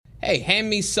Hey, hand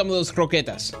me some of those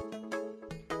croquetas.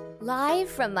 Live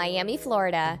from Miami,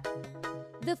 Florida,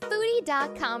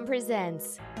 TheFoodie.com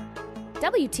presents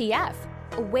WTF,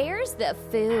 Where's the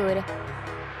Food?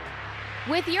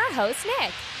 With your host,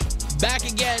 Nick.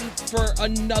 Back again for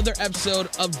another episode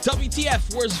of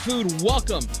WTF, Where's the Food?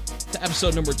 Welcome to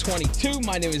episode number 22.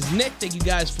 My name is Nick. Thank you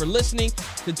guys for listening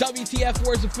to WTF,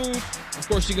 Where's the Food? Of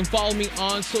course, you can follow me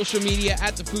on social media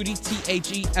at TheFoodie,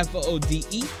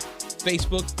 TheFoode,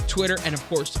 Facebook, Twitter, and of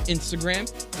course, Instagram.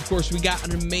 Of course, we got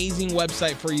an amazing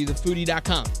website for you,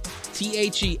 TheFoodie.com,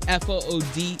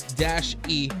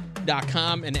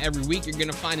 TheFoode-E.com. And every week, you're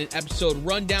going to find an episode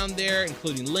rundown there,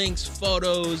 including links,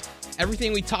 photos,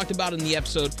 everything we talked about in the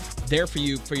episode there for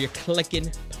you for your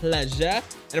clicking pleasure.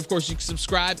 And of course, you can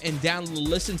subscribe and download and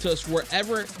listen to us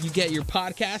wherever you get your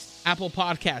podcasts: Apple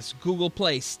Podcasts, Google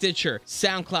Play, Stitcher,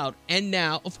 SoundCloud, and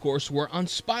now, of course, we're on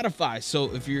Spotify.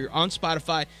 So if you're on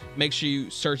Spotify, make sure you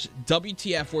search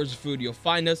WTF Where's the Food. You'll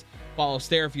find us. Follow us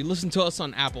there. If you listen to us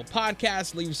on Apple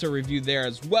Podcasts, leave us a review there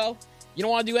as well. You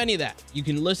don't want to do any of that. You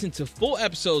can listen to full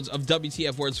episodes of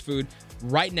WTF Where's the Food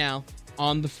right now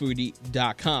on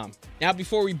TheFoodie.com. Now,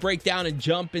 before we break down and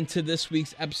jump into this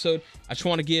week's episode, I just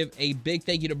want to give a big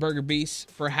thank you to Burger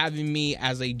Beast for having me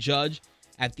as a judge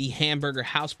at the Hamburger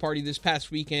House Party this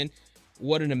past weekend.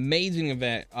 What an amazing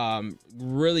event.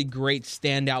 Really great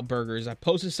standout burgers. I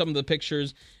posted some of the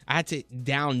pictures. I had to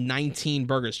down 19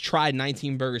 burgers, tried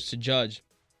 19 burgers to judge.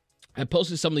 I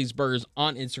posted some of these burgers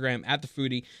on Instagram at The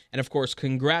Foodie. And of course,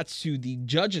 congrats to the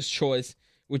judge's choice,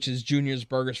 which is Junior's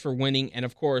Burgers, for winning. And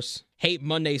of course, Hate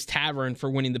Monday's Tavern for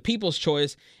winning the People's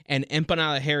Choice, and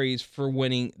Empanada Harry's for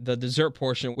winning the dessert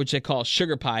portion, which they call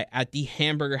Sugar Pie, at the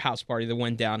Hamburger House Party that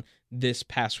went down this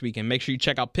past weekend. Make sure you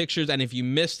check out pictures, and if you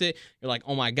missed it, you're like,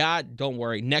 oh my God, don't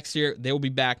worry. Next year, they will be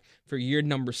back for year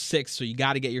number 6, so you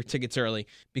got to get your tickets early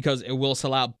because it will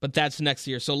sell out, but that's next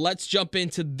year. So let's jump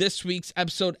into this week's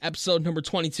episode number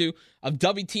 22 of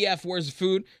WTF, Where's the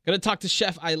Food? Going to talk to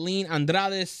Chef Aileen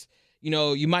Andrades. You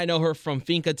know, you might know her from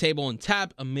Finca Table and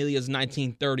Tap, Amelia's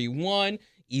 1931,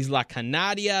 Isla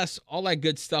Canarias, all that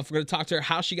good stuff. We're going to talk to her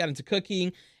how she got into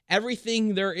cooking,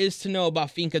 everything there is to know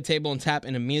about Finca Table and Tap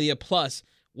and Amelia, plus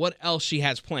what else she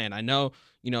has planned. I know,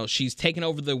 she's taken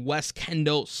over the West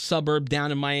Kendall suburb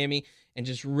down in Miami and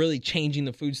just really changing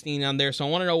the food scene down there. So I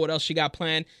want to know what else she got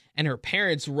planned. And her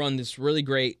parents run this really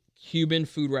great Cuban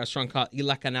food restaurant called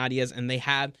Isla Canarias, and they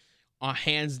have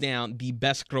hands down the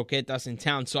best croquetas in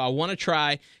town. So I want to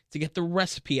try to get the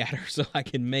recipe at her so I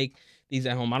can make these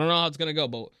at home. I don't know how it's going to go,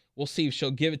 but we'll see if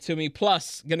she'll give it to me.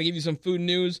 Plus, going to give you some food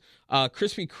news.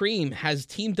 Krispy Kreme has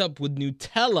teamed up with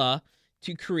Nutella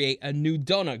to create a new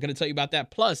donut. Going to tell you about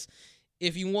that. Plus,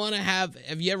 if you want to have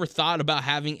you ever thought about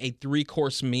having a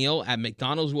 3-course meal at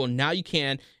McDonald's? Well, now you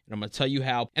can, and I'm going to tell you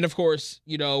how. And of course,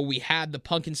 we had the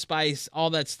pumpkin spice,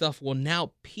 all that stuff. Well,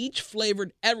 now peach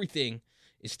flavored everything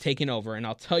is taking over, and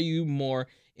I'll tell you more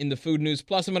in the food news.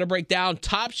 Plus, I'm going to break down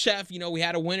Top Chef. We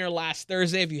had a winner last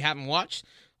Thursday. If you haven't watched,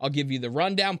 I'll give you the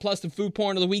rundown, plus the food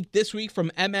porn of the week this week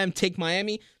from Take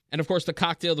Miami, and of course, the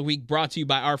cocktail of the week brought to you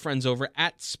by our friends over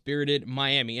at Spirited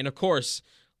Miami. And of course,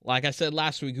 like I said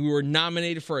last week, we were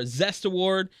nominated for a Zest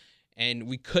Award, and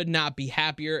we could not be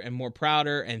happier and more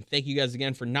prouder. And thank you guys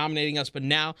again for nominating us. But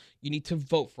now you need to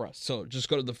vote for us. So just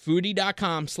go to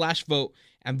thefoodie.com/vote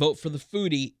and vote for The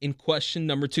Foodie in question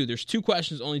number 2. There's 2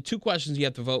 questions, only 2 questions you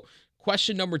have to vote.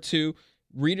 Question number 2,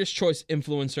 Reader's Choice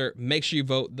Influencer. Make sure you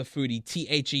vote The Foodie,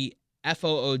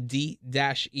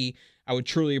 TheFood-E. I would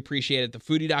truly appreciate it.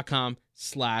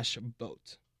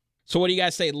 Thefoodie.com/vote. So what do you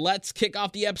guys say? Let's kick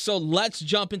off the episode. Let's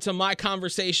jump into my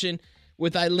conversation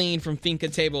with Aileen from Finca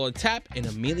Table and Tap in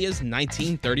Amelia's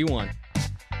 1931.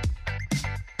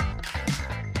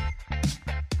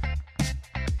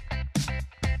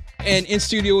 And in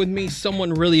studio with me,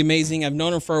 someone really amazing. I've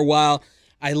known her for a while.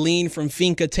 Aileen from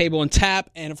Finca Table and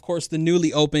Tap, and of course the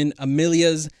newly opened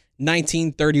Amelia's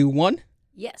 1931.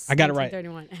 Yes, I got it right.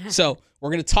 So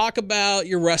we're going to talk about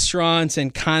your restaurants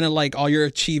and kind of like all your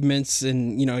achievements,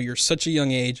 and you're such a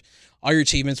young age, all your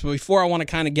achievements. But before, I want to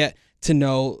kind of get to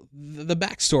know the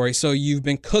backstory. So you've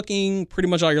been cooking pretty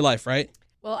much all your life, right?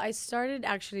 Well, I started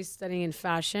actually studying in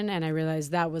fashion, and I realized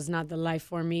that was not the life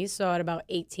for me. So at about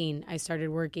 18, I started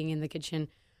working in the kitchen.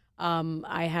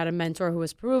 I had a mentor who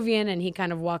was Peruvian, and he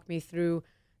kind of walked me through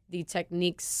the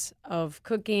techniques of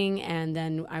cooking, and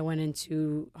then I went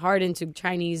into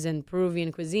Chinese and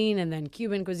Peruvian cuisine, and then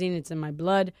Cuban cuisine. It's in my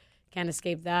blood. Can't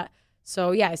escape that. So,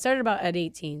 yeah, I started about at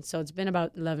 18, so it's been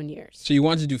about 11 years. So you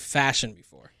wanted to do fashion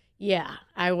before? Yeah,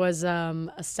 I was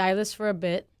a stylist for a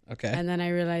bit. Okay. And then I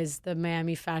realized the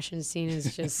Miami fashion scene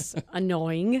is just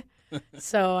annoying.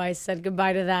 So I said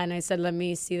goodbye to that, and I said, let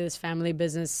me see this family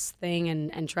business thing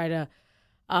and try to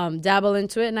dabble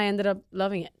into it, and I ended up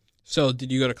loving it. So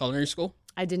did you go to culinary school?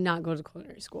 I did not go to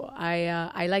culinary school.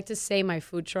 I like to say my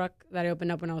food truck that I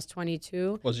opened up when I was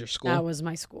 22. Was your school? That was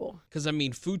my school. Because, I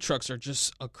mean, food trucks are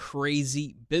just a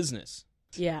crazy business.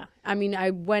 Yeah. I mean,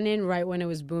 I went in right when it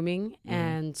was booming,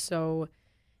 and so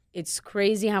it's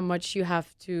crazy how much you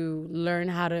have to learn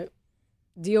how to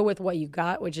deal with what you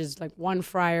got, which is like one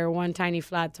fryer, one tiny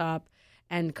flat top,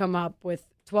 and come up with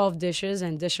 12 dishes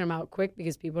and dish them out quick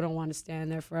because people don't want to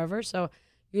stand there forever. So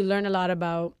you learn a lot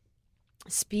about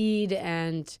speed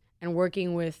and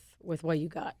working with what you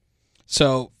got.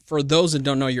 So for those that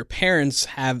don't know, your parents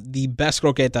have the best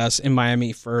croquetas in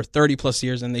Miami for 30 plus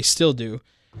years, and they still do.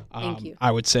 Thank you.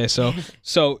 I would say so.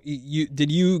 So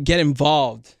did you get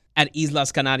involved at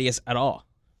Islas Canarias at all?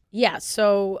 Yeah,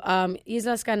 so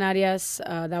Islas Canarias,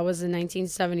 that was in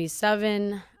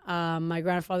 1977. My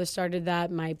grandfather started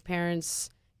that. My parents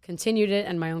continued it,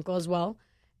 and my uncle as well.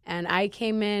 And I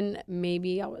came in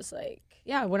maybe I was like,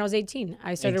 when I was 18.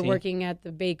 I started working at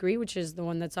the bakery, which is the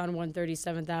one that's on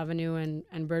 137th Avenue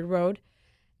and Bird Road.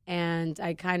 And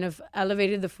I kind of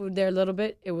elevated the food there a little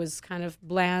bit. It was kind of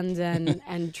bland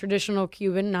and traditional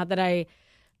Cuban. Not that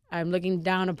I'm looking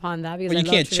down upon that. Because but you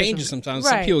can't change it sometimes.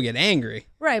 Right. Some people get angry.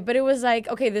 Right, but it was like,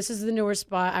 okay, this is the newer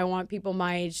spot. I want people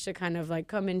my age to kind of like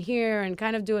come in here and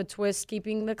kind of do a twist,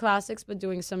 keeping the classics, but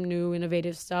doing some new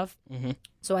innovative stuff. Mm-hmm.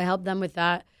 So I helped them with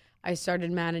that. I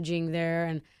started managing there.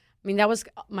 And I mean, that was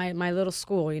my little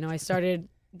school. You know, I started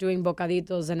doing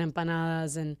bocaditos and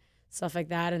empanadas and stuff like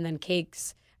that, and then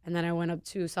cakes. And then I went up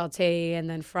to saute and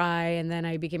then fry, and then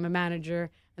I became a manager.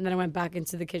 And then I went back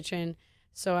into the kitchen.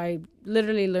 So I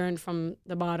literally learned from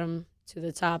the bottom to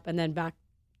the top and then back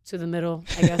to the middle,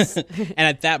 I guess. And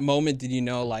at that moment, did you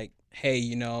know, like, hey,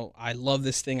 you know, I love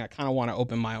this thing. I kind of want to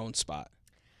open my own spot.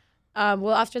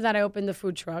 Well, after that, I opened the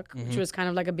food truck, which was kind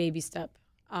of like a baby step.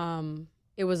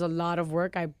 It was a lot of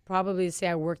work. I probably say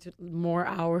I worked more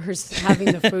hours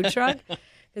having the food truck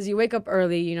because you wake up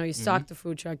early, you know, you stock the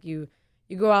food truck, you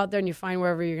go out there and you find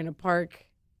wherever you're going to park,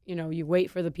 you know, you wait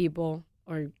for the people.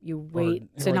 Or you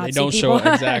wait to not see people. They don't show up,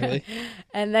 exactly.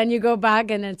 And then you go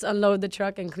back and it's unload the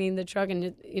truck and clean the truck.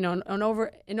 And, you know,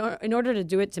 in order to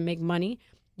do it to make money,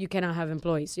 you cannot have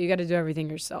employees. So you got to do everything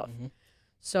yourself. Mm-hmm.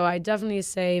 So I definitely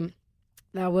say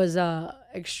that was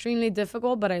extremely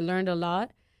difficult, but I learned a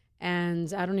lot.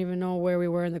 And I don't even know where we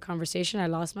were in the conversation. I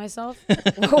lost myself.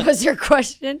 What was your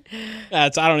question? I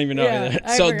don't even know.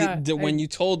 Yeah, so when you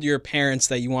told your parents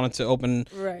that you wanted to open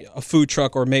a food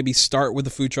truck or maybe start with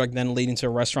a food truck, then lead into a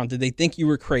restaurant, did they think you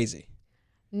were crazy?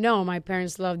 No, my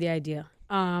parents loved the idea.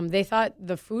 They thought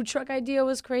the food truck idea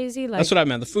was crazy. Like, that's what I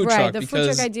meant, the food truck. Right, the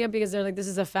food truck idea because they're like, this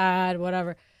is a fad,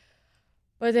 whatever.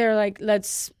 But they're like,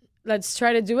 let's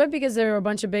try to do it because there are a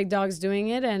bunch of big dogs doing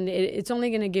it, and it's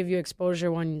only going to give you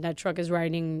exposure when that truck is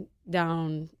riding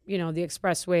down, you know, the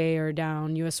expressway or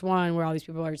down US 1 where all these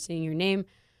people are seeing your name.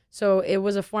 So it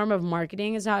was a form of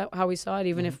marketing is how we saw it,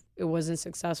 even if it wasn't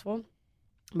successful.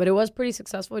 But it was pretty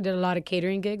successful. We did a lot of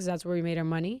catering gigs. That's where we made our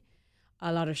money.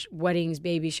 A lot of weddings,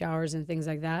 baby showers, and things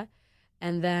like that.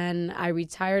 And then I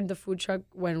retired the food truck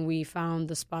when we found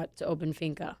the spot to open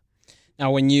Finca. Now,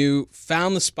 when you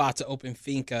found the spot to open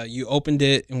Finca, you opened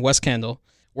it in West Kendall,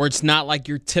 where it's not like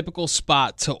your typical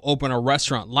spot to open a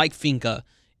restaurant like Finca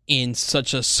in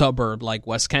such a suburb like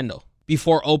West Kendall.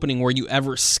 Before opening, were you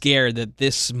ever scared that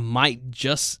this might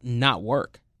just not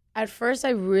work? At first,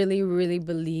 I really, really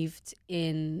believed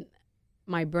in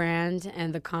my brand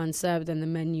and the concept and the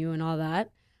menu and all that.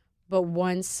 But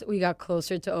once we got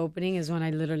closer to opening is when I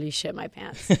literally shit my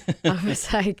pants. I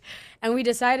was like, and we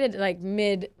decided like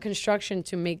mid-construction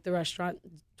to make the restaurant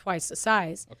twice the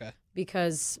size. Okay.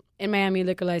 Because in Miami,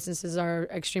 liquor licenses are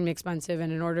extremely expensive.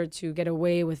 And in order to get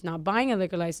away with not buying a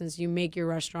liquor license, you make your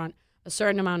restaurant a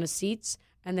certain amount of seats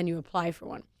and then you apply for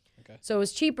one. Okay. So it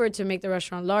was cheaper to make the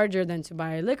restaurant larger than to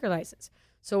buy a liquor license.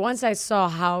 So once I saw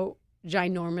how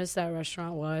ginormous that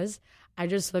restaurant was, I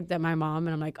just looked at my mom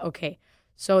and I'm like, okay,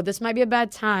 so this might be a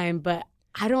bad time, but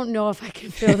I don't know if I can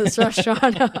fill this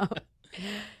restaurant up.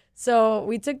 So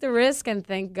we took the risk, and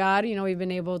thank God, you know, we've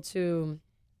been able to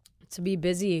be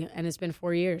busy, and it's been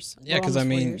 4 years. Yeah, because, I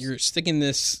mean, you're sticking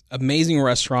this amazing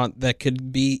restaurant that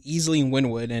could be easily in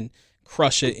Wynwood and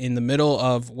crush it in the middle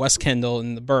of West Kendall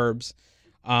in the burbs,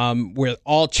 with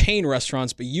all chain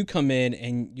restaurants, but you come in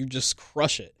and you just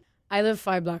crush it. I live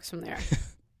 5 blocks from there.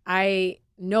 I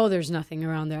know there's nothing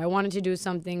around there. I wanted to do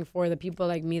something for the people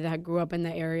like me that grew up in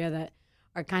the area that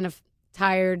are kind of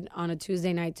tired on a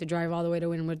Tuesday night to drive all the way to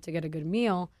Wynwood to get a good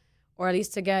meal or at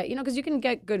least to get, because you can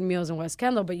get good meals in West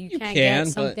Kendall, but you can't can, get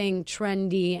but- something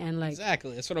trendy and like.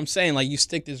 Exactly. That's what I'm saying. Like, you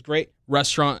stick this great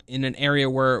restaurant in an area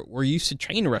where we're used to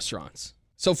chain restaurants.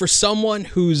 So for someone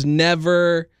who's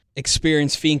never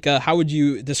experienced Finca, how would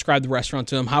you describe the restaurant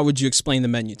to them? How would you explain the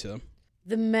menu to them?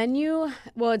 The menu,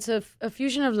 well, it's a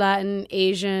fusion of Latin,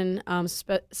 Asian,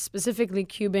 specifically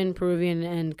Cuban, Peruvian,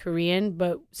 and Korean,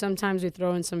 but sometimes we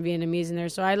throw in some Vietnamese in there.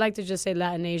 So I like to just say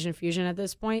Latin, Asian fusion at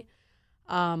this point.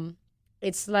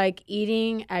 It's like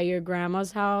eating at your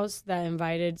grandma's house that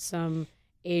invited some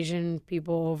Asian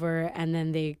people over, and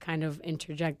then they kind of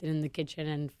interjected in the kitchen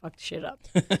and fucked shit up.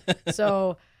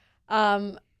 So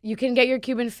you can get your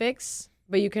Cuban fix,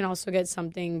 but you can also get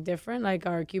something different, like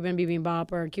our Cuban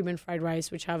bibimbap or our Cuban fried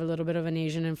rice, which have a little bit of an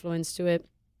Asian influence to it.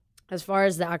 As far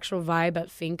as the actual vibe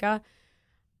at Finca,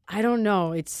 I don't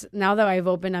know. It's now that I've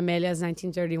opened Amelia's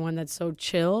 1931 that's so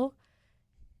chill,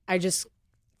 I just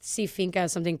see Finca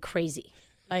as something crazy.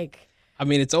 Like, I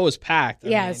mean, it's always packed.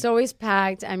 it's always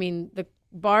packed. I mean, the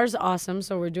bar's awesome,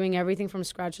 so we're doing everything from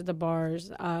scratch at the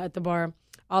bars. At the bar,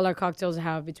 all our cocktails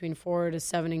have between 4 to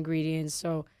 7 ingredients,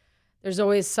 so there's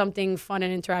always something fun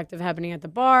and interactive happening at the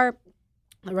bar.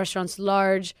 The restaurant's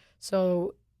large,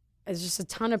 so it's just a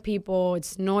ton of people.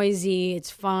 It's noisy.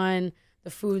 It's fun. The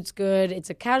food's good.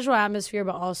 It's a casual atmosphere,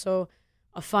 but also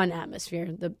a fun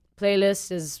atmosphere. The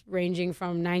playlist is ranging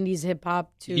from 90s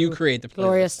hip-hop to You create the playlist.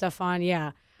 Gloria Stefan.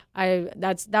 Yeah.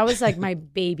 That was like my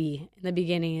baby in the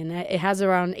beginning, and it has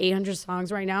around 800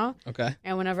 songs right now. Okay.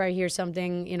 And whenever I hear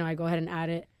something, I go ahead and add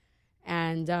it.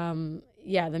 And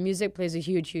the music plays a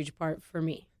huge part for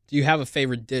me. Do you have a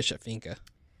favorite dish at Finca?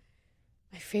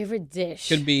 My favorite dish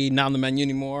Could be not on the menu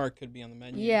anymore. It could be on the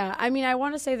menu. Yeah, I mean, I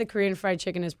want to say the Korean fried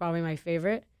chicken is probably my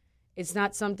favorite. It's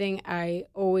not something I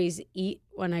always eat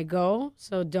when I go,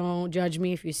 so don't judge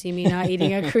me if you see me not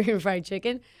eating a Korean fried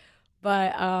chicken.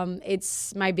 But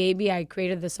it's my baby. I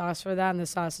created the sauce for that, and the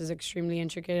sauce is extremely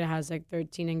intricate. It has like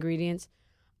 13 ingredients.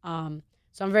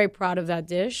 So I'm very proud of that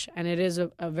dish, and it is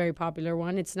a very popular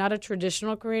one. It's not a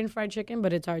traditional Korean fried chicken,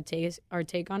 but it's our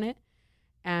take on it.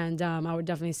 And I would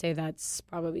definitely say that's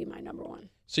probably my number one.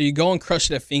 So you go and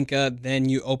crush it at Finca, then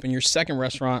you open your second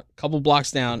restaurant a couple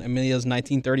blocks down, Amelia's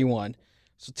 1931.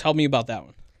 So tell me about that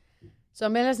one. So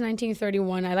Amelia's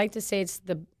 1931, I like to say it's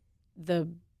the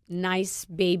nice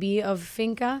baby of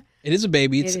Finca. It is a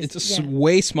baby. It's a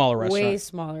way smaller restaurant. Way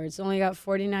smaller. It's only got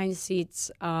 49 seats.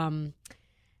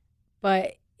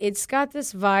 But it's got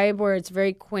this vibe where it's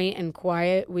very quaint and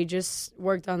quiet. We just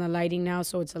worked on the lighting now,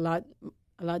 so it's a lot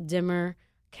dimmer,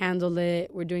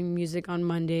 candlelit. We're doing music on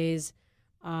Mondays,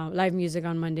 live music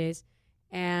on Mondays.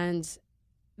 And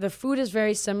the food is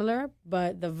very similar,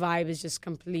 but the vibe is just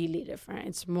completely different.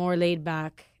 It's more laid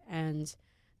back, and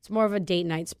it's more of a date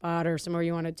night spot or somewhere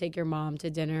you want to take your mom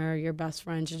to dinner or your best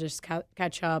friend to just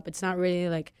catch up. It's not really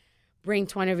like bring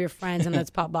 20 of your friends and let's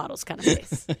pop bottles kind of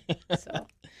place.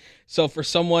 So for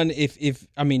someone, if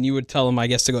you would tell them, I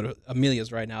guess, to go to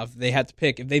Amelia's right now. If they had to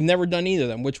pick, if they've never done either of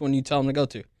them, which one you tell them to go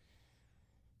to?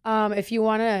 If you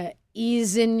want to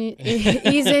ease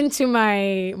into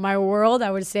my world,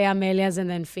 I would say Amelia's and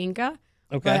then Finca.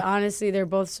 Okay. But honestly, they're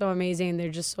both so amazing. They're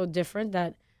just so different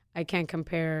that I can't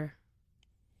compare.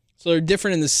 So they're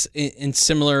different in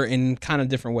similar in kind of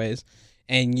different ways.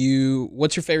 And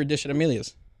what's your favorite dish at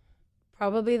Amelia's?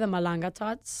 Probably the malanga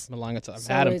tots. Malanga tots. I've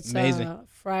So had them. it's Amazing.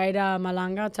 Fried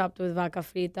malanga topped with vaca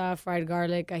frita, fried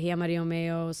garlic, ají amarillo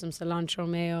mayo, some cilantro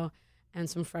mayo, and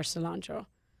some fresh cilantro.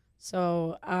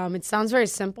 So it sounds very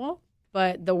simple,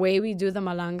 but the way we do the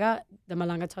malanga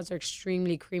tots are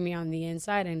extremely creamy on the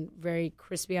inside and very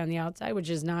crispy on the outside,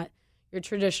 which is not your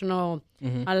traditional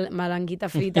malanguita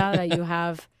frita that you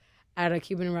have at a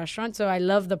Cuban restaurant. So I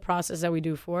love the process that we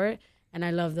do for it, and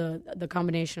I love the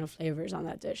combination of flavors on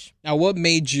that dish. Now, what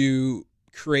made you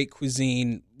create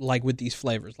cuisine like with these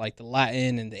flavors, like the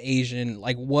Latin and the Asian?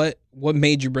 Like what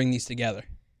made you bring these together?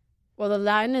 Well, the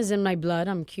Latin is in my blood.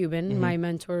 I'm Cuban. My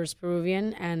mentor is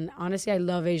Peruvian. And honestly, I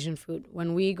love Asian food.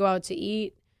 When we go out to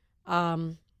eat,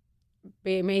 mainly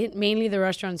the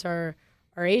restaurants are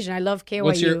Asian. I love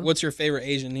KYU. What's your favorite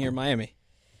Asian here in Miami?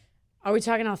 Are we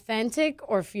talking authentic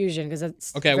or fusion? Because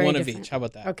that's Okay, very one different. of each. How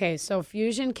about that? Okay, so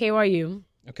fusion, KYU.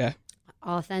 Okay.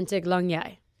 Authentic, Lung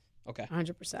Yai. Okay.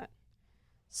 100%.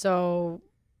 So,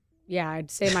 yeah, I'd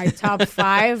say my top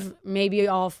 5, maybe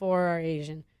all 4 are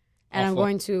Asian. And I'm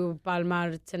going to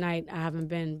Palmar tonight. I haven't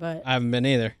been, but I haven't been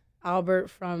either. Albert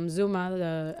from Zuma,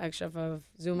 the ex-chef of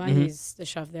Zuma, he's the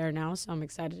chef there now, so I'm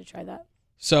excited to try that.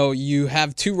 So you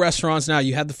have 2 restaurants now.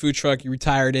 You had the food truck. You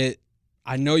retired it.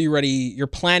 I know you're ready. You're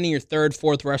planning your 3rd,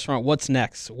 4th restaurant. What's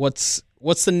next? What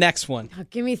What's the next one? Oh,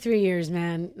 give me 3 years,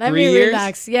 man. Let 3 me years?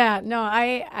 relax. Yeah, no,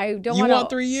 I don't You want want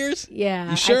 3 years? Yeah,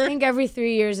 You sure? I think every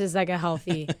 3 years is like a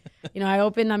healthy. I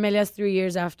opened Amelia's 3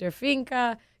 years after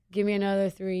Finca. Give me another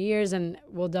 3 years, and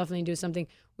we'll definitely do something.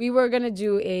 We were gonna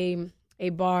do a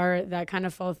bar that kind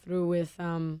of fell through with.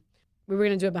 We were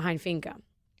gonna do it behind Finca,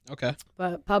 Okay.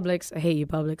 but Publix. I hate you,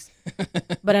 Publix,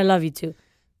 but I love you too.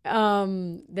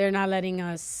 They're not letting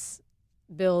us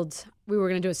build. We were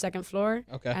gonna do a second floor,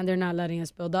 Okay. and they're not letting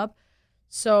us build up.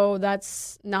 So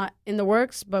that's not in the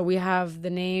works, but we have the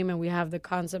name and we have the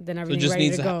concept and So it everything just ready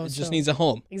needs to go. it just needs a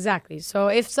home. Exactly. So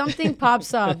if something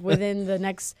pops up within the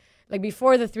next, like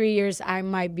before the 3 years, I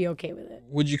might be okay with it.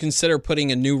 Would you consider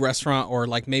putting a new restaurant or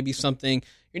like maybe something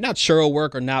you're not sure will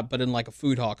work or not, but in like a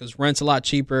food hall? Because rent's a lot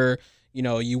cheaper.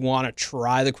 You want to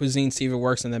try the cuisine, see if it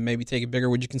works, and then maybe take it bigger.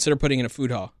 Would you consider putting in a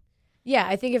food hall? Yeah,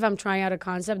 I think if I'm trying out a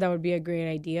concept, that would be a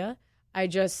great idea. I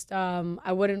just,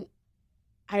 I wouldn't,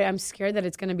 I'm scared that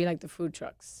it's going to be like the food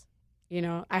trucks.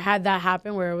 I had that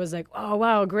happen where it was like, oh,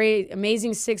 wow, great,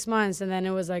 amazing 6 months. And then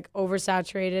it was like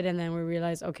oversaturated. And then we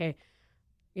realized, okay,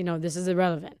 this is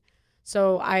irrelevant.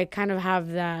 So I kind of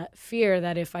have that fear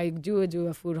that if I do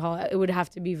a food hall, it would have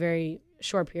to be very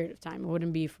short period of time. It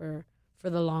wouldn't be for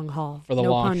the long haul. For the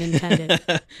no long. pun intended.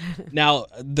 Now,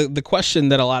 the question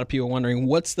that a lot of people are wondering,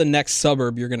 what's the next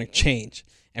suburb you're going to change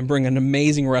and bring an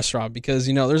amazing restaurant? Because,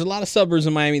 there's a lot of suburbs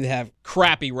in Miami that have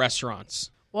crappy restaurants.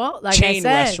 Well, like chain I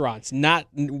said, restaurants. Not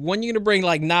when you're going to bring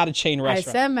like not a chain I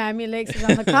restaurant. said Miami Lakes is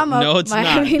on the come up. No, it's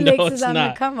Miami not. No, Lakes it's is on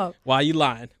not. the come up. Why are you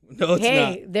lying? No, it's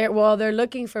Hey, not. they're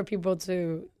looking for people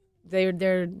to.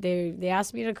 They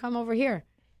asked me to come over here,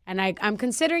 and I'm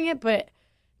considering it, but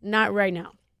not right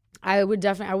now. I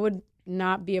would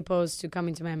not be opposed to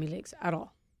coming to Miami Lakes at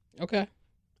all. Okay.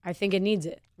 I think it needs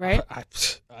it, right?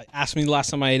 Ask me the last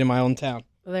time I ate in my own town.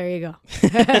 Well, there you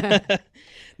go.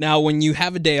 Now, when you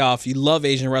have a day off, you love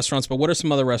Asian restaurants, but what are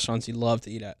some other restaurants you love to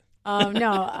eat at?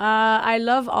 No, I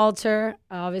love Alter.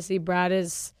 Obviously, Brad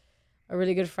is a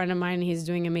really good friend of mine. He's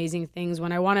doing amazing things.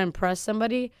 When I want to impress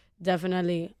somebody,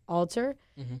 definitely Alter.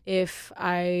 Mm-hmm. If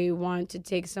I want to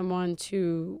take someone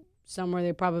to somewhere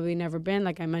they've probably never been,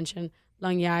 like I mentioned,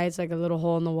 Lang Yai, it's like a little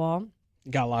hole in the wall.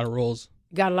 Got a lot of rules.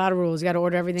 Got a lot of rules. You got to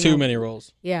order everything. Too up. many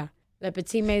rules. Yeah. Le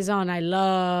Petit Maison, I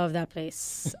love that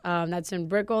place. That's in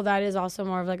Brickell. That is also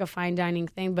more of like a fine dining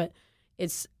thing, but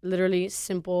it's literally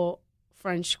simple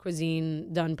French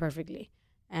cuisine done perfectly.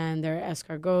 And their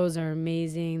escargots are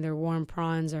amazing. Their warm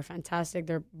prawns are fantastic.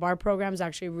 Their bar program is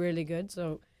actually really good.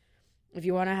 So if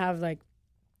you want to have like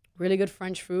really good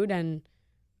French food and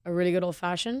a really good old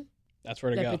fashioned, That's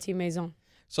where to Le go. Petit Maison.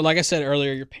 So like I said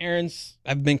earlier, your parents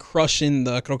have been crushing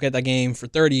the croqueta game for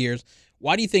 30 years.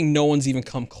 Why do you think no one's even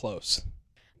come close?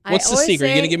 What's the secret?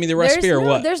 You going to give me the recipe or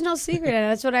what? There's no secret.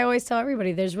 And that's what I always tell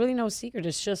everybody. There's really no secret.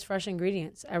 It's just fresh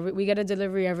ingredients. We get a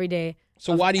delivery every day.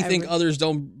 So why do you think others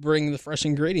don't bring the fresh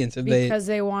ingredients? Because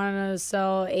they want to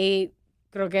sell 8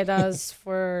 croquetas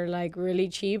for like really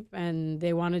cheap, and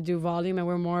they want to do volume, and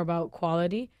we're more about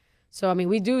quality. So, I mean,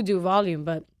 we do volume,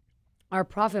 but our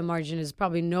profit margin is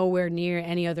probably nowhere near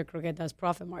any other croquetas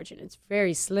profit margin. It's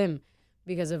very slim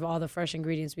because of all the fresh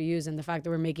ingredients we use and the fact that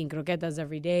we're making croquetas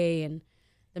every day and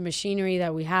the machinery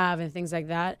that we have and things like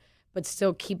that, but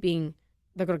still keeping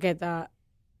the croqueta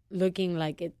looking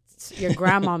like it's your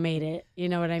grandma made it. You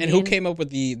know what I mean? And who came up with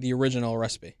the original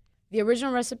recipe? The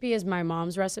original recipe is my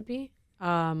mom's recipe.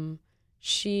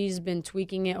 She's been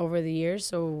tweaking it over the years.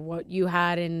 So what you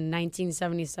had in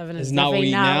 1977 is not what definitely we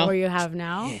eat not now? what you have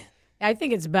now. Yeah. I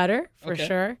think it's better for Okay.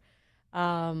 sure.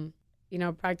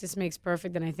 Practice makes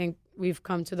perfect, and I think we've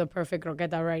come to the perfect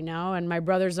croqueta right now. And my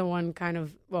brother's the one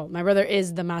my brother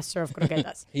is the master of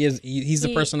croquetas. He's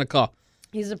the person to call.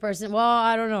 He's the person. Well,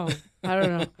 I don't know.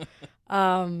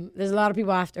 There's a lot of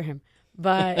people after him,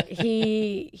 but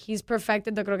he's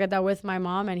perfected the croqueta with my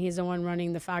mom, and he's the one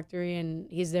running the factory, and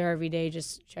he's there every day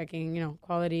just checking,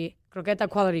 quality croqueta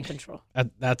quality control.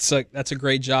 That's a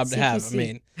great job to have. I CQC.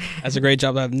 mean, that's a great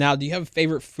job to have. Now, do you have a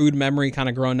favorite food memory kind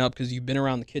of growing up because you've been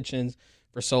around the kitchens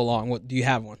for so long? What do you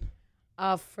have one?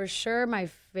 For sure, my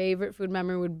favorite food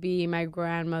memory would be my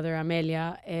grandmother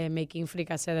Amelia making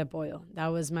fricassé de pollo. That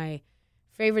was my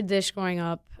favorite dish growing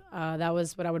up. That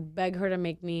was what I would beg her to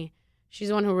make me. She's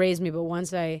the one who raised me, but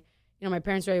once my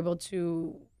parents were able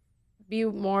to be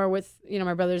more with,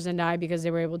 my brothers and I, because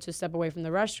they were able to step away from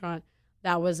the restaurant,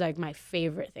 that was like my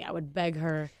favorite thing. I would beg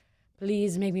her,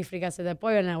 please make me fricassé de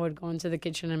pollo, and I would go into the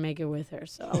kitchen and make it with her.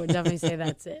 So I would definitely say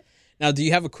that's it. Now, do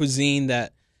you have a cuisine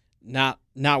that not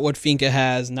what Finca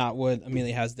has, not what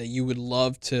Amelia has, that you would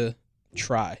love to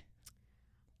try?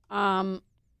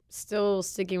 still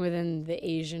sticking within the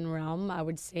Asian realm, I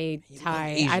would say Thai.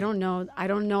 Asian. I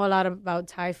don't know a lot about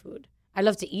Thai food. I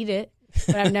love to eat it,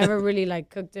 but I've never really like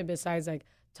cooked it besides like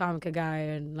Tom Kha Gai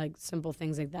and like simple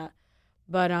things like that.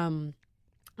 But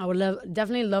I would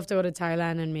definitely love to go to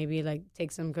Thailand and maybe like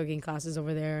take some cooking classes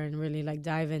over there and really like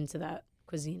dive into that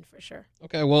cuisine for sure.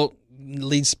 Okay, well,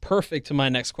 leads perfect to my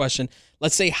next question.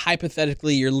 Let's say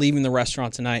hypothetically you're leaving the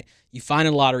restaurant tonight. You find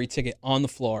a lottery ticket on the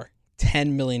floor,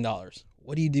 $10 million.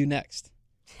 What do you do next?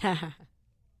 Wow,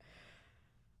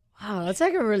 that's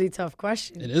like a really tough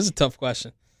question. It is a tough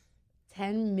question.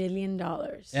 $10 million.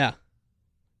 Yeah.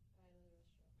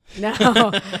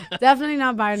 No, definitely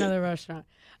not buy another restaurant.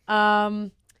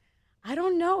 I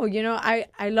don't know. You know,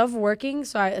 I love working.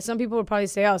 So some people would probably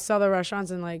say, I'll sell the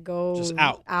restaurants and like go Just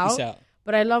out. Peace out.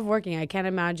 But I love working. I can't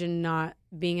imagine not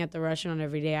being at the restaurant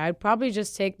every day. I'd probably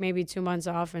just take maybe 2 months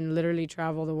off and literally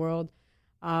travel the world.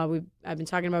 I've been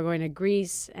talking about going to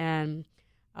Greece, and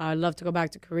I'd love to go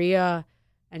back to Korea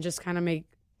and just kind of make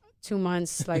 2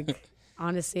 months, like,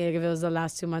 honestly, like if it was the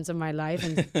last 2 months of my life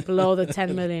and blow the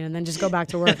 10 million and then just go back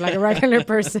to work like a regular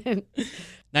person.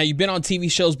 Now, you've been on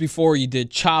TV shows before. You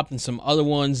did Chopped and some other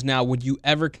ones. Now, would you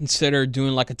ever consider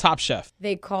doing like a Top Chef?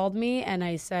 They called me and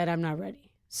I said, I'm not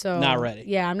ready. So Not ready.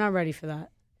 Yeah, I'm not ready for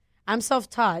that. I'm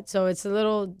self-taught, so it's a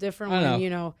little different when, you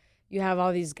know, you have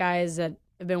all these guys that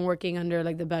have been working under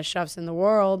like the best chefs in the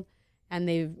world, and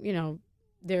they've, you know,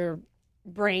 their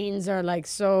brains are like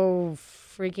so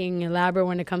freaking elaborate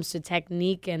when it comes to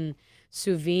technique and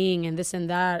sous vide and this and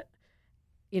that.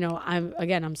 You know,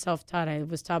 I'm self-taught. I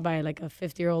was taught by like a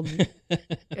 50-year-old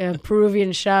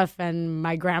Peruvian chef and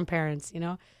my grandparents, you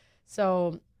know.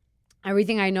 So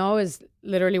everything I know is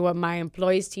literally what my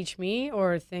employees teach me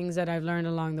or things that I've learned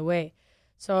along the way.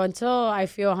 So until I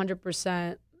feel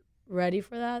 100% ready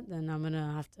for that, then I'm going to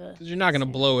have to. Because you're not going to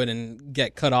blow it and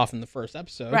get cut off in the first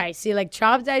episode. Right. See, like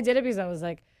Chopped, I did it because I was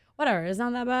like, whatever, it's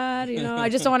not that bad. You know, I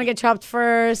just don't want to get chopped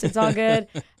first. It's all good.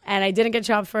 And I didn't get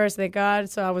chopped first, thank God.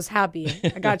 So I was happy.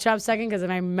 I got chopped second because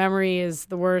my memory is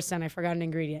the worst and I forgot an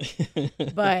ingredient.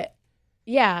 But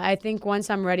yeah, I think once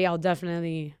I'm ready, I'll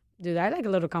definitely do that. I like a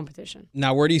little competition.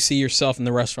 Now, where do you see yourself in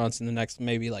the restaurants in the next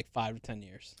maybe like 5 to 10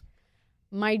 years?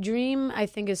 My dream, I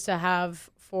think, is to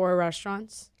have 4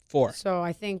 restaurants. 4. So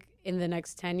I think in the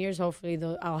next 10 years, hopefully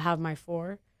I'll have my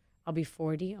 4. I'll be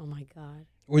 40. Oh my God.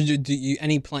 Would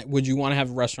you want to have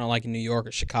a restaurant like in New York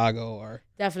or Chicago or?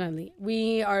 Definitely.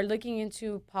 We are looking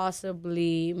into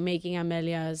possibly making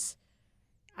Amelia's,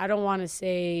 I don't want to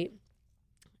say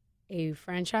a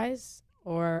franchise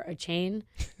or a chain,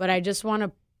 but I just want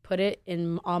to put it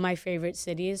in all my favorite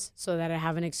cities so that I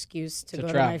have an excuse to go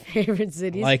travel. to my favorite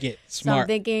cities. I like it. Smart. So I'm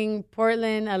thinking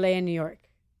Portland, LA, and New York.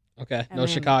 Okay. No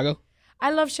Miami. Chicago?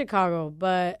 I love Chicago,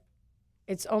 but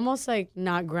it's almost like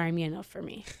not grimy enough for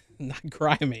me. Not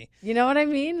grimy. You know what I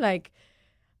mean? Like,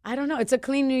 I don't know. It's a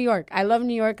clean New York. I love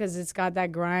New York because it's got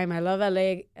that grime. I love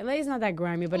LA. LA is not that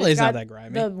grimy, but LA's it's got not that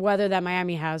grimy. the weather that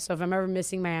Miami has. So if I'm ever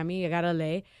missing Miami, I got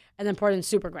LA. And then Portland's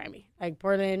super grimy. Like,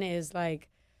 Portland is like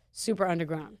super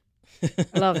underground.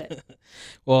 I love it.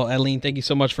 Well, Adeline, thank you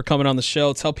so much for coming on the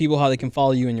show. Tell people how they can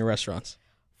follow you in your restaurants.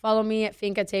 Follow me at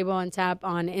Finca Table and Tap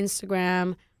on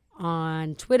Instagram,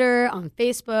 on Twitter, on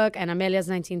Facebook, and Amelia's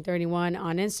 1931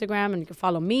 on Instagram. And you can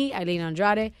follow me, Eileen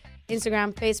Andrade,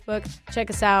 Instagram, Facebook.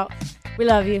 Check us out. We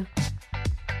love you.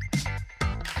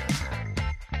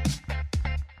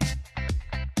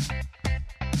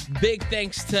 Big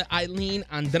thanks to Eileen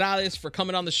Andrade for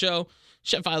coming on the show.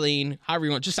 Chef Eileen, however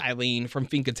you want, just Eileen from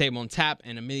Finca Table and Tap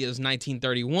and Amelia's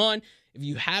 1931. If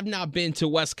you have not been to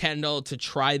West Kendall to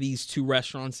try these 2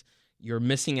 restaurants, you're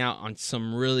missing out on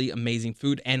some really amazing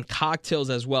food and cocktails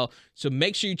as well. So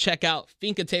make sure you check out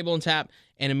Finca Table and Tap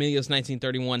and Amelia's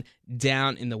 1931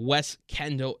 down in the West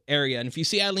Kendall area. And if you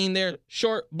see Eileen there,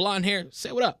 short, blonde hair,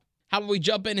 say what up. How about we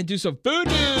jump in and do some food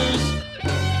news?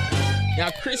 Now,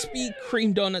 Krispy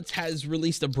Kreme Donuts has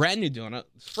released a brand new donut,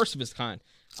 first of its kind.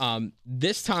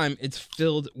 This time it's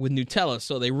filled with Nutella.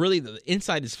 So the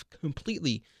inside is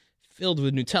completely filled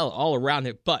with Nutella all around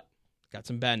it. But got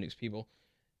some bad news, people.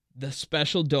 The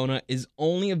special donut is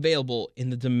only available in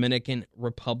the Dominican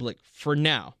Republic for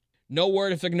now. No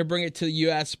word if they're going to bring it to the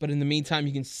U.S., but in the meantime,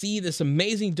 you can see this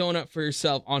amazing donut for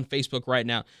yourself on Facebook right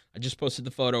now. I just posted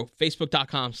the photo,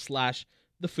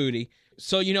 facebook.com/thefoodie.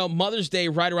 So, you know, Mother's Day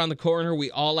right around the corner.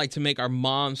 We all like to make our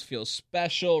moms feel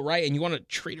special, right? And you want to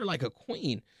treat her like a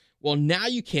queen. Well, now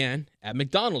you can at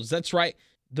McDonald's. That's right.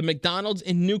 The McDonald's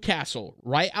in Newcastle,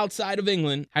 right outside of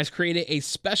England, has created a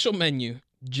special menu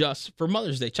just for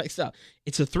Mother's Day. Check this out.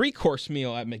 It's a 3-course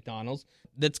meal at McDonald's.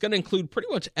 that's going to include pretty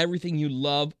much everything you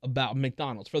love about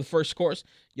McDonald's. For the first course,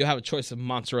 you'll have a choice of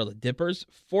mozzarella dippers,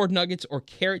 4 nuggets, or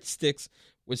carrot sticks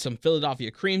with some Philadelphia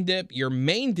cream dip. Your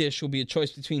main dish will be a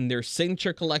choice between their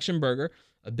signature collection burger,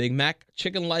 a Big Mac,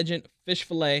 chicken legend, fish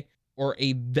fillet, or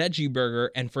a veggie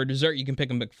burger. And for dessert, you can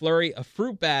pick a McFlurry, a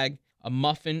fruit bag, a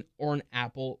muffin, or an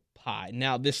apple pie.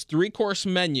 Now, this 3-course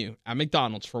menu at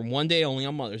McDonald's for one day only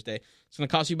on Mother's Day, it's going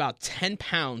to cost you about 10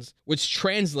 pounds, which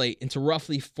translate into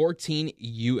roughly 14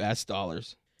 US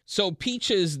dollars. So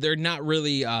peaches, they're not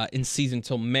really in season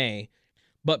till May,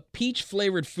 but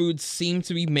peach-flavored foods seem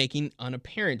to be making an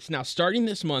appearance. Now, starting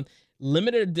this month,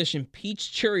 limited edition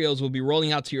Peach Cheerios will be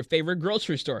rolling out to your favorite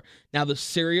grocery store. Now, the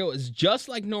cereal is just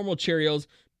like normal Cheerios,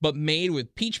 but made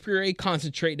with peach puree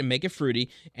concentrate to make it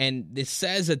fruity. And it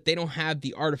says that they don't have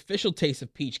the artificial taste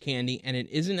of peach candy, and it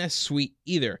isn't as sweet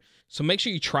either. So make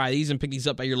sure you try these and pick these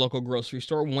up at your local grocery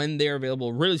store when they're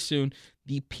available really soon,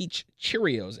 the Peach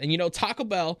Cheerios. And, you know, Taco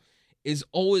Bell is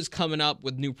always coming up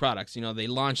with new products. You know, they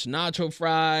launched nacho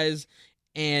fries,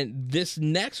 and this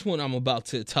next one I'm about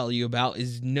to tell you about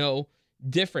is no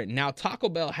different. Now, Taco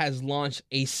Bell has launched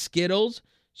a Skittles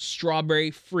Strawberry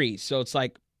Freeze. So it's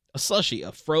like a slushie,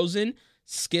 a frozen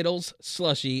Skittles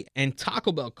slushie, and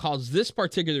Taco Bell calls this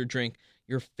particular drink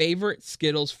your favorite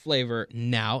Skittles flavor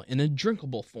now in a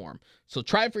drinkable form. So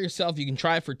try it for yourself. You can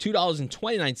try it for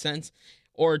 $2.29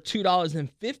 or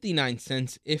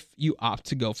 $2.59 if you opt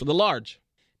to go for the large.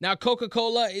 Now,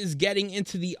 Coca-Cola is getting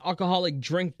into the alcoholic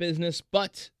drink business,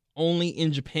 but only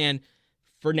in Japan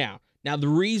for now. Now, the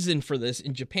reason for this,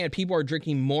 in Japan, people are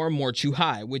drinking more and more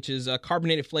Chuhai, which is a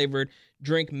carbonated flavored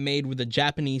drink made with a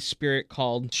Japanese spirit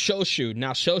called shoshu.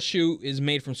 Now, shoshu is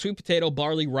made from sweet potato,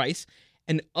 barley, rice,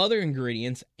 and other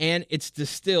ingredients, and it's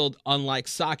distilled unlike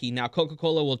sake. Now,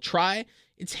 Coca-Cola will try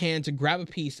its hand to grab a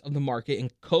piece of the market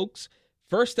in Coke's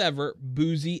first ever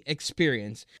boozy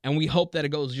experience, and we hope that it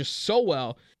goes just so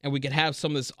well and we can have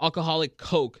some of this alcoholic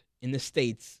Coke in the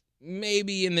States,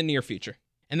 maybe in the near future.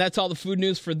 And that's all the food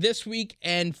news for this week.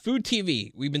 And Food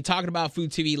TV, we've been talking about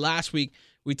Food TV. Last week,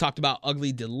 we talked about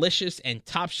Ugly Delicious and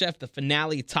Top Chef. The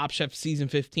finale of Top Chef Season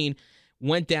 15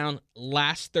 went down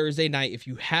last Thursday night. If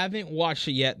you haven't watched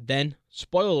it yet, then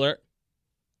spoiler alert.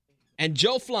 And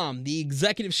Joe Flom, the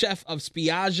executive chef of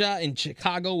Spiaggia in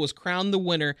Chicago, was crowned the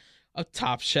winner of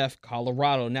Top Chef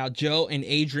Colorado. Now, Joe and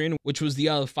Adrian, which was the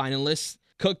other finalists,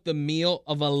 cooked the meal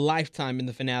of a lifetime in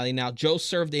the finale. Now, Joe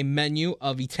served a menu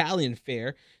of Italian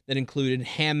fare that included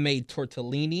handmade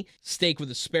tortellini, steak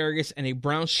with asparagus, and a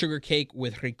brown sugar cake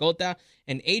with ricotta.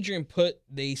 And Adrian put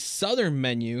the southern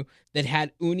menu that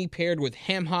had uni paired with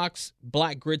ham hocks,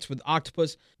 black grits with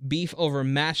octopus, beef over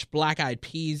mashed black-eyed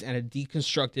peas, and a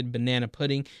deconstructed banana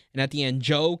pudding. And at the end,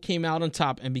 Joe came out on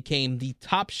top and became the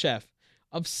top chef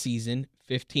of Season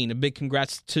 15. A big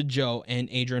congrats to Joe and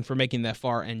Adrian for making that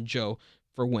far, and Joe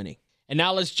for winning. And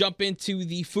now let's jump into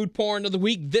the food porn of the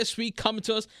week. This week coming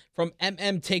to us from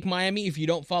MM Take Miami. If you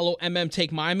don't follow MM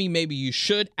Take Miami, maybe you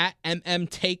should, at MM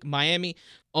Take Miami,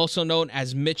 also known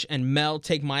as Mitch and Mel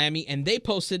Take Miami. And they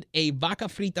posted a vaca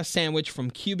frita sandwich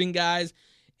from Cuban Guys.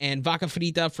 And vaca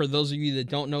frita, for those of you that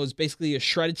don't know, is basically a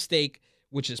shredded steak,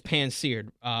 which is pan-seared.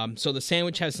 So the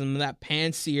sandwich has some of that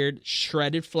pan-seared,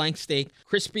 shredded flank steak,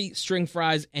 crispy string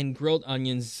fries, and grilled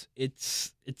onions.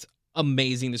 It's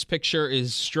amazing. This picture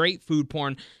is straight food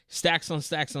porn, stacks on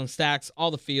stacks on stacks,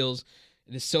 all the feels.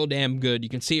 It is so damn good. You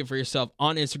can see it for yourself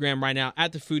on Instagram right now,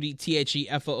 at TheFoodie,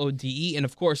 TheFoode. And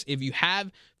of course, if you have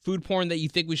food porn that you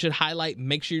think we should highlight,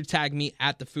 make sure you tag me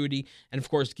at TheFoodie. And of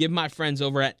course, give my friends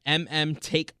over at MM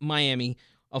Take Miami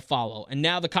a follow. And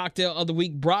now the cocktail of the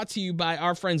week, brought to you by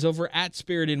our friends over at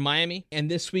Spirited Miami. And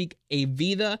this week, a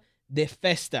Vida de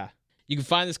Festa. You can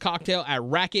find this cocktail at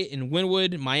Racket in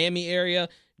Wynwood, Miami area.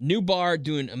 New bar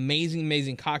doing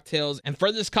amazing cocktails. And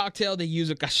for this cocktail, they use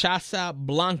a cachaça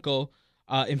blanco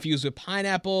infused with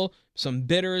pineapple, some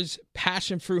bitters,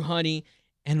 passion fruit honey,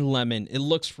 and lemon. It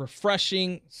looks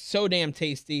refreshing, so damn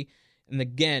tasty. And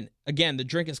again, the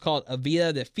drink is called A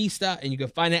Vida de Festa, and you can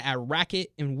find it at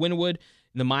Racket in Wynwood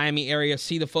in the Miami area.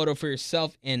 See the photo for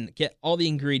yourself and get all the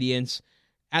ingredients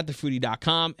at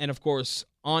thefoodie.com. And of course,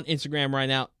 on Instagram right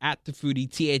now, at TheFoodie,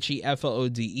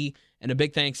 TheFoode. And a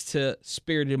big thanks to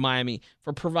Spirited Miami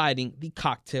for providing the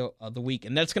cocktail of the week.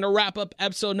 And that's going to wrap up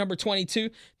episode number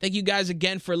 22. Thank you guys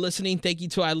again for listening. Thank you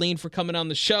to Eileen for coming on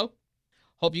the show.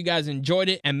 Hope you guys enjoyed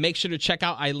it, and make sure to check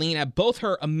out Eileen at both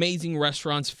her amazing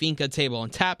restaurants, Finca Table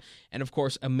and Tap, and of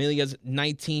course, Amelia's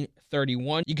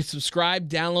 1931. You can subscribe,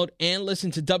 download, and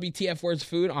listen to WTF Where's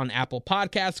Food on Apple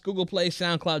Podcasts, Google Play,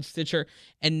 SoundCloud, Stitcher,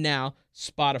 and now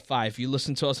Spotify. If you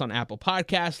listen to us on Apple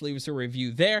Podcasts, leave us a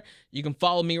review there. You can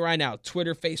follow me right now,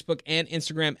 Twitter, Facebook, and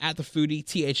Instagram at The Foodie,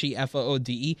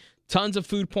 TheFoode. Tons of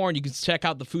food porn. You can check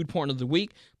out the food porn of the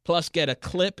week, plus get a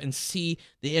clip and see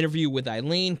the interview with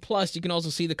Eileen. Plus, you can also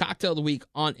see the cocktail of the week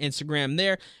on Instagram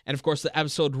there. And, of course, the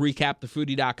episode recap,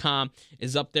 thefoodie.com,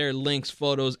 is up there. Links,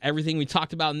 photos, everything we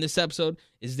talked about in this episode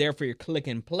is there for your click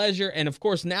and pleasure. And, of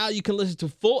course, now you can listen to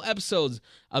full episodes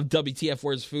of WTF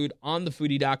Where's Food on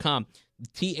thefoodie.com,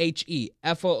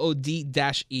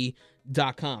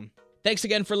 TheFood-E.com. Thanks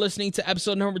again for listening to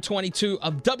episode number 22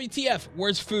 of WTF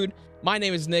Where's Food. My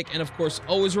name is Nick, and of course,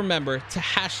 always remember to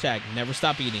hashtag never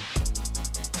stop eating.